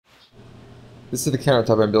This is the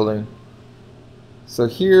countertop I'm building. So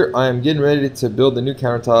here I am getting ready to build the new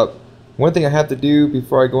countertop. One thing I have to do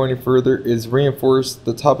before I go any further is reinforce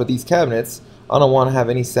the top of these cabinets. I don't want to have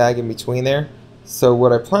any sag in between there. So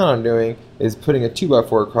what I plan on doing is putting a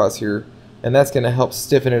 2x4 across here, and that's going to help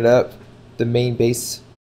stiffen it up, the main base.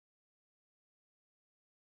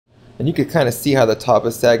 And you can kind of see how the top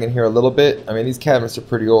is sagging here a little bit. I mean, these cabinets are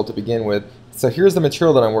pretty old to begin with. So here's the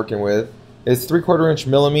material that I'm working with. It's 3/4 inch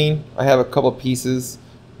melamine. I have a couple pieces,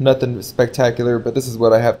 nothing spectacular, but this is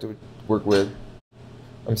what I have to work with.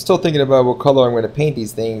 I'm still thinking about what color I'm going to paint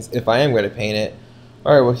these things, if I am going to paint it.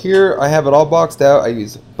 Alright, well here I have it all boxed out. I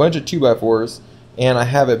use a bunch of 2x4s, and I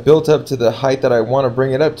have it built up to the height that I want to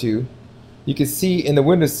bring it up to. You can see in the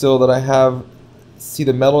windowsill that I have, see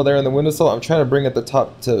the metal there in the windowsill? I'm trying to bring it the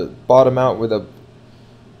top to bottom out with the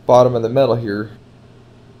bottom of the metal here.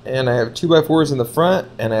 And I have 2x4s in the front,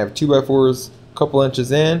 and I have 2x4s a couple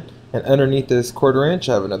inches in, and underneath this 1/4 inch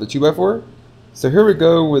I have another 2x4. So here we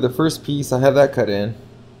go with the first piece. I have that cut in.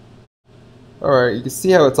 Alright, you can see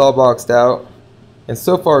how it's all boxed out, and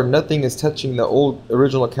so far nothing is touching the old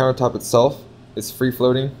original countertop itself. It's free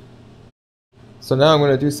floating. So now I'm going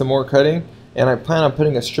to do some more cutting, and I plan on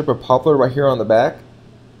putting a strip of poplar right here on the back.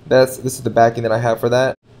 This is the backing that I have for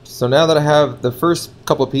that. So now that I have the first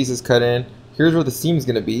couple pieces cut in, here's where the seam's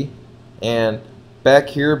going to be, and back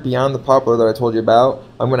here beyond the poplar that I told you about,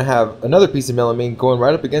 I'm going to have another piece of melamine going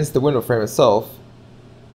right up against the window frame itself.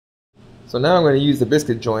 So now I'm going to use the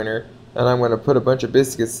biscuit joiner, and I'm going to put a bunch of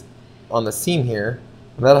biscuits on the seam here,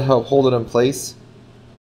 and that'll help hold it in place.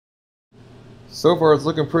 So far it's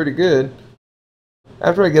looking pretty good.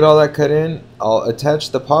 After I get all that cut in, I'll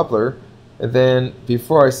attach the poplar, and then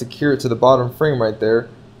before I secure it to the bottom frame right there,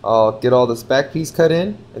 I'll get all this back piece cut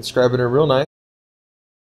in and scribe it in real nice.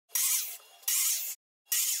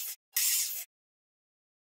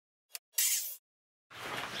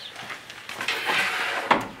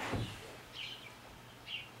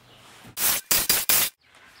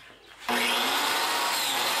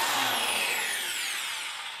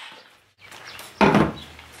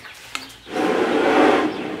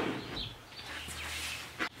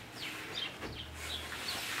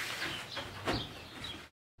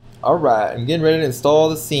 Alright, I'm getting ready to install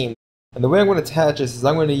the seam. And the way I'm going to attach this is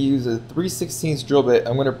I'm going to use a 3/16 drill bit.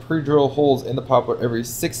 I'm going to pre-drill holes in the poplar every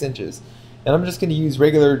 6 inches. And I'm just going to use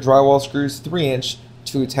regular drywall screws 3-inch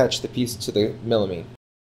to attach the piece to the melamine.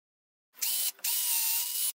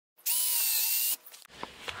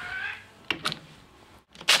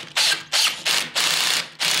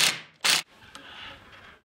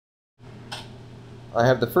 I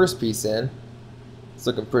have the first piece in. It's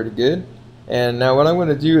looking pretty good. And now what I'm going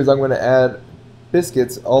to do is I'm going to add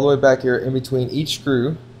biscuits all the way back here in between each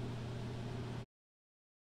screw.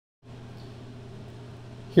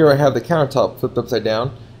 Here I have the countertop flipped upside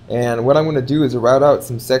down, and what I'm going to do is route out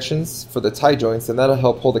some sections for the tie joints, and that'll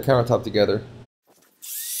help hold the countertop together.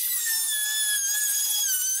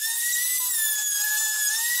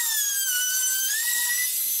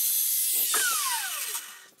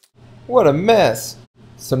 What a mess!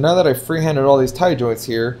 So now that I've freehanded all these tie joints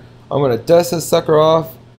here, I'm going to dust this sucker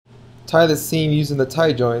off, tie the seam using the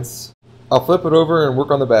tie joints. I'll flip it over and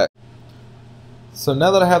work on the back. So now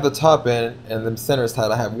that I have the top in and the centers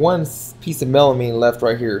tied, I have one piece of melamine left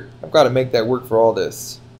right here. I've got to make that work for all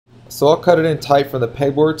this. So I'll cut it in tight from the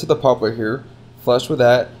pegboard to the poplar here, flush with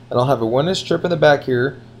that, and I'll have a 1-inch strip in the back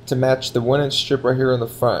here to match the 1-inch strip right here in the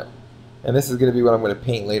front. And this is going to be what I'm going to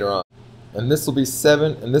paint later on. And this will be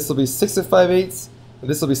 7, and this will be 6 5/8, and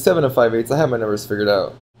this will be 7 5/8. I have my numbers figured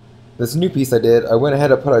out. This new piece I did, I went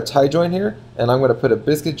ahead and put a tie joint here, and I'm going to put a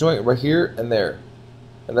biscuit joint right here and there.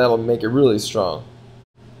 And that'll make it really strong.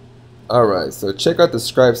 Alright, so check out the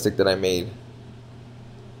scribe stick that I made.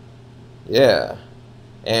 Yeah.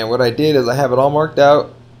 And what I did is I have it all marked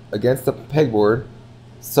out against the pegboard.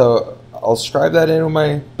 So I'll scribe that in with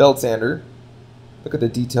my belt sander. Look at the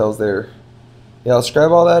details there. Yeah, I'll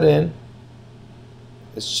scribe all that in.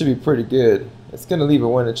 It should be pretty good. It's going to leave a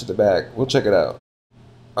 1 inch at the back. We'll check it out.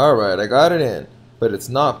 Alright, I got it in, but it's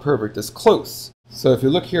not perfect. It's close. So if you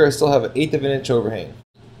look here, I still have an 1/8 of an inch overhang.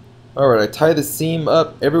 Alright, I tied the seam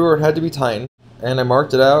up everywhere it had to be tightened, and I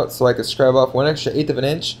marked it out so I could scribe off 1 extra 1/8 of an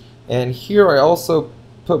inch. And here I also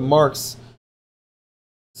put marks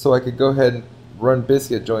so I could go ahead and run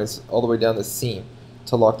biscuit joints all the way down the seam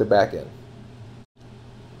to lock the back in.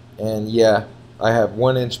 And yeah, I have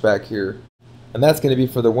 1 inch back here. And that's going to be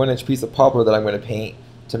for the 1-inch piece of poplar that I'm going to paint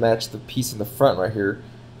to match the piece in the front right here.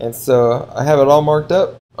 And so I have it all marked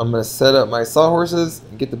up. I'm going to set up my sawhorses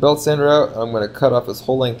and get the belt sander out. And I'm going to cut off this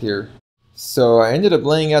whole length here. So I ended up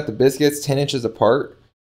laying out the biscuits 10 inches apart.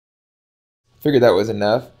 Figured that was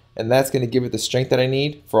enough, and that's going to give it the strength that I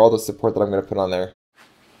need for all the support that I'm going to put on there.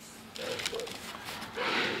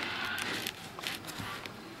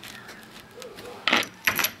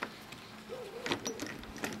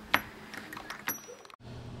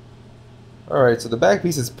 Alright, so the back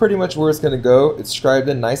piece is pretty much where it's going to go. It's scribed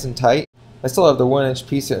in nice and tight. I still have the 1-inch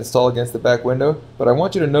piece to install against the back window, but I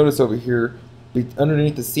want you to notice over here,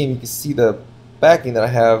 underneath the seam, you can see the backing that I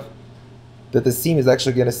have that the seam is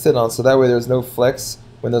actually going to sit on, so that way there's no flex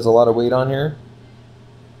when there's a lot of weight on here.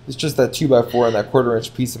 It's just that 2x4 and that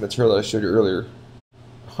 1/4-inch piece of material that I showed you earlier.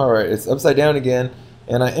 Alright, it's upside down again,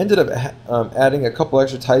 and I ended up adding a couple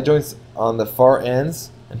extra tie joints on the far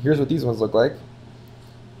ends, and here's what these ones look like.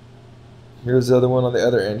 Here's the other one on the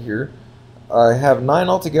other end here. I have 9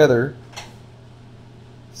 altogether.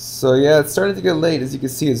 So yeah, it's starting to get late. As you can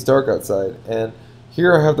see, it's dark outside. And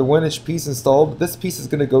here I have the 1-inch piece installed. This piece is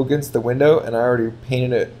going to go against the window, and I already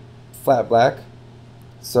painted it flat black,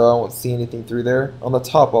 so I won't see anything through there. On the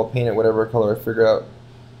top, I'll paint it whatever color I figure out.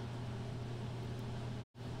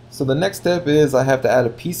 So the next step is I have to add a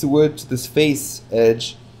piece of wood to this face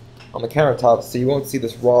edge on the countertop so you won't see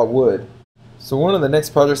this raw wood. So one of the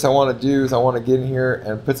next projects I want to do is I want to get in here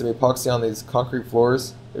and put some epoxy on these concrete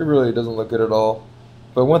floors. It really doesn't look good at all,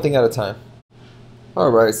 but one thing at a time.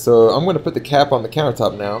 Alright, so I'm going to put the cap on the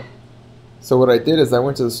countertop now. So what I did is I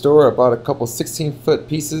went to the store, I bought a couple 16-foot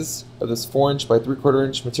pieces of this 4-inch by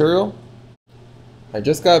 3/4-inch material. I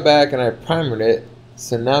just got back and I primered it,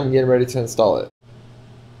 so now I'm getting ready to install it.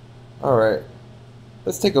 Alright,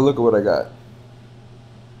 let's take a look at what I got.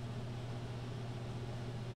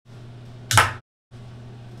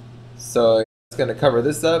 So it's going to cover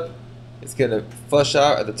this up. It's going to flush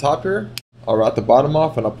out at the top here. I'll route the bottom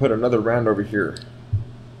off and I'll put another round over here.